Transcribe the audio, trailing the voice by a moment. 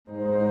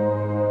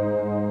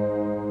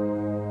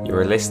You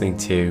are listening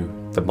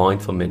to The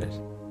Mindful Minute,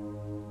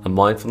 a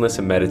mindfulness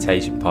and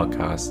meditation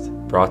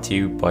podcast brought to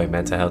you by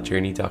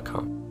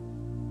mentalhealthjourney.com.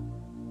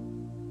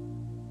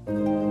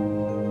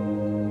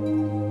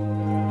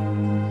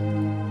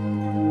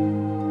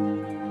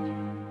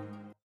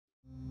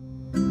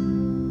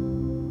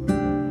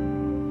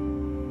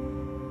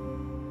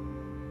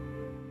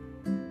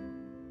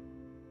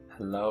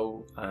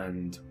 Hello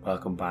and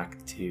welcome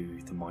back to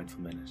The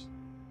Mindful Minute.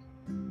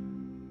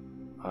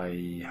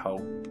 I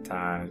hope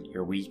that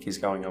your week is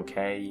going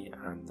okay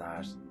and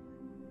that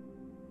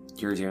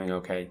you're doing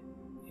okay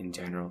in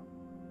general.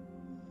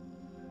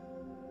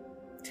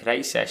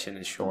 Today's session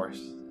is short.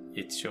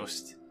 It's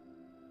just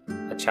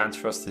a chance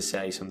for us to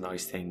say some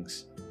nice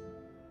things.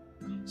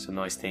 Some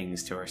nice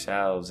things to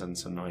ourselves and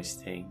some nice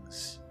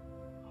things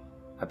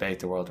about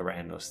the world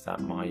around us that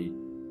might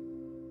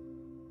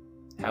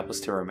help us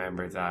to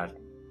remember that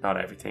not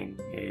everything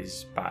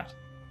is bad,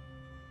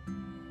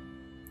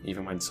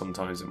 even when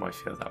sometimes it might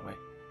feel that way.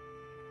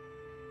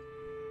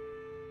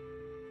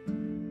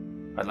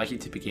 I'd like you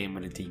to begin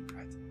with a deep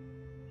breath.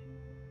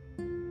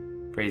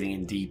 Breathing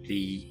in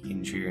deeply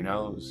in through your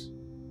nose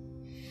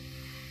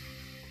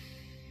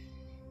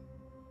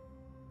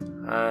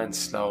and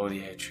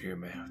slowly out through your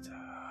mouth.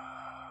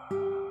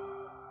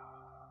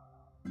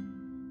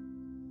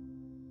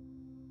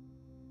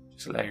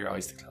 Just allow your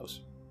eyes to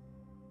close.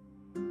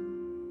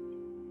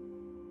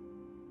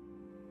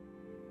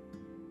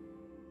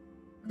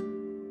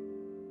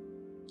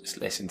 Just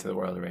listen to the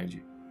world around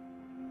you.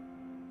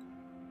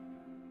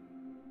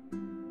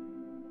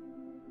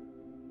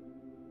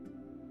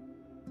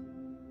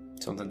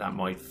 Something that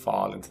might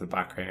fall into the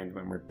background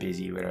when we're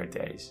busy with our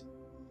days.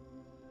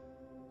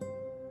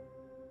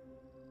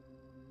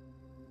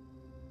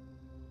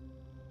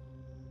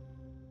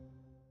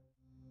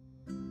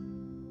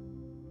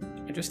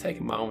 And just take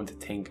a moment to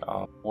think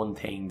of one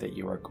thing that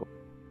you are good.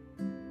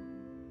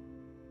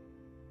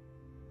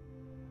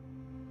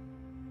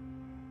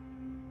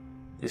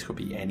 This could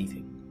be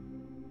anything.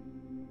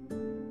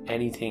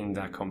 Anything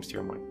that comes to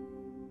your mind.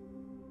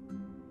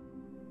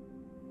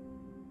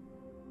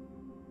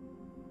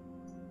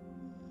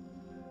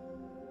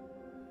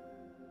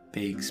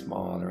 Big,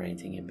 small, or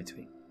anything in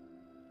between.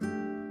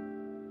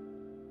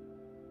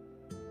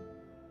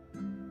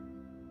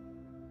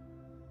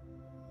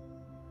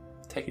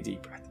 Take a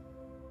deep breath.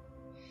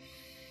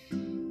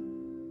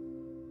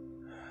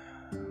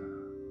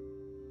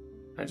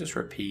 And just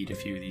repeat a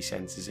few of these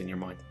sentences in your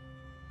mind,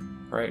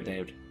 or out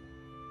loud.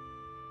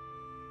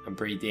 And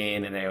breathe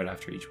in and out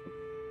after each one.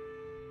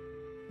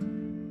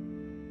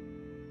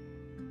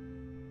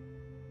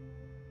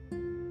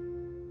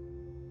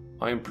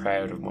 I am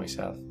proud of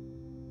myself.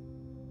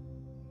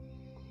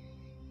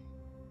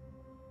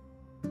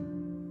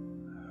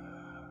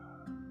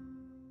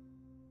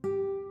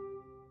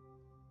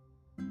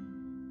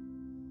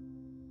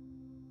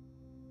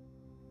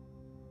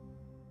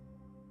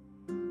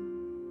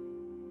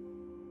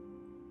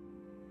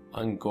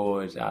 I'm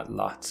good at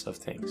lots of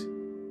things.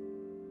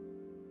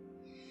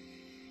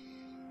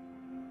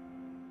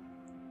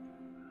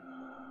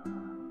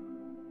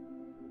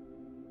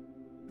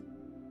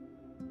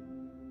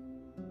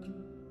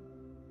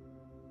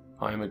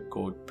 I'm a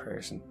good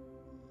person.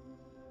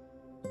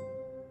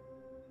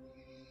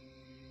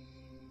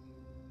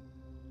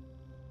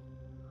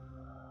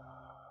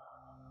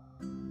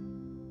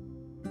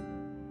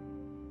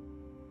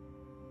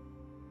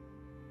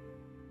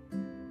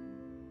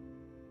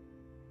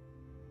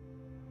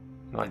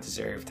 And I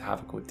deserve to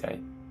have a good day.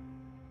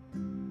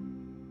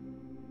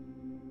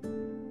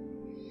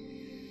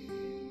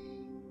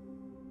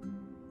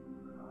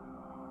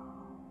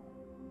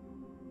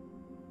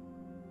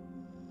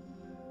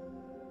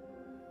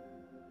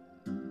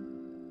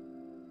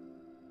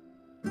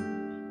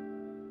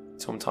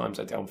 Sometimes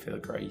I don't feel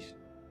great.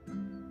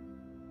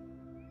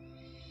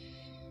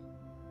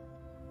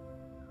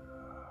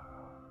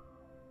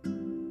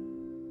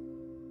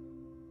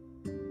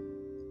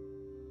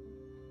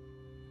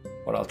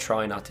 But I'll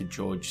try not to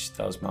judge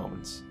those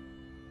moments.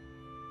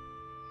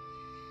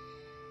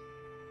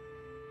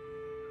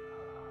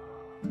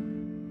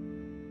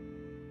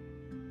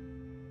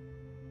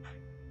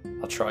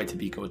 I'll try to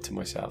be good to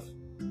myself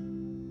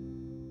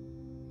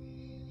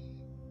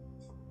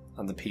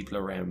and the people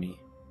around me.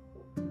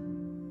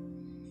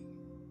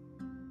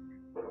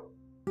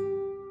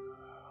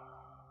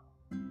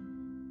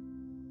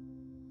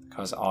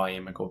 Because I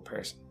am a good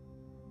person.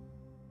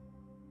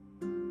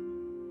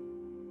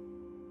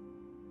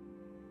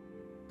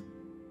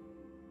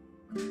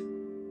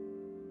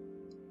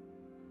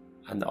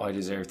 And I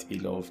deserve to be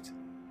loved.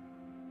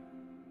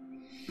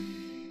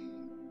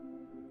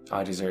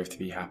 I deserve to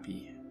be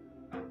happy.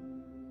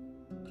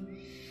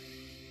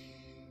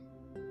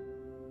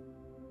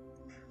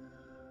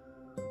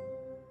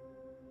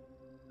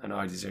 And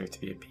I deserve to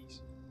be at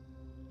peace.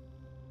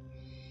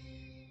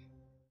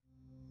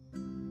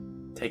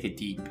 Take a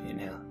deep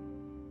inhale.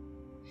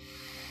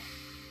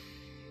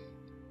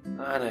 And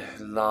a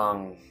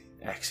long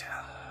exhale.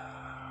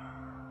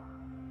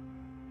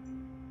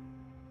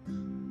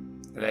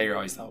 Allow your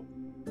eyes to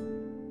open.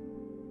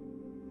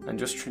 And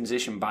just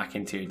transition back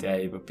into your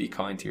day, but be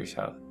kind to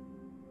yourself.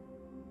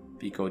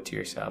 Be good to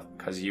yourself,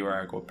 because you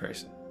are a good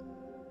person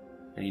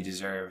and you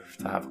deserve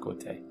to have a good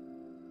day.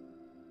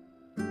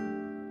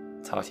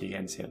 Talk to you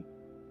again soon.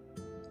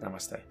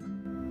 Namaste.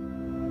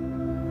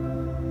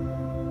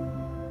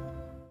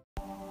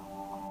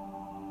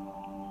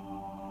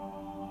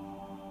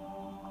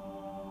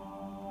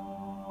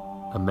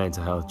 A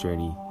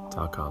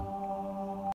mentalhealthjourney.com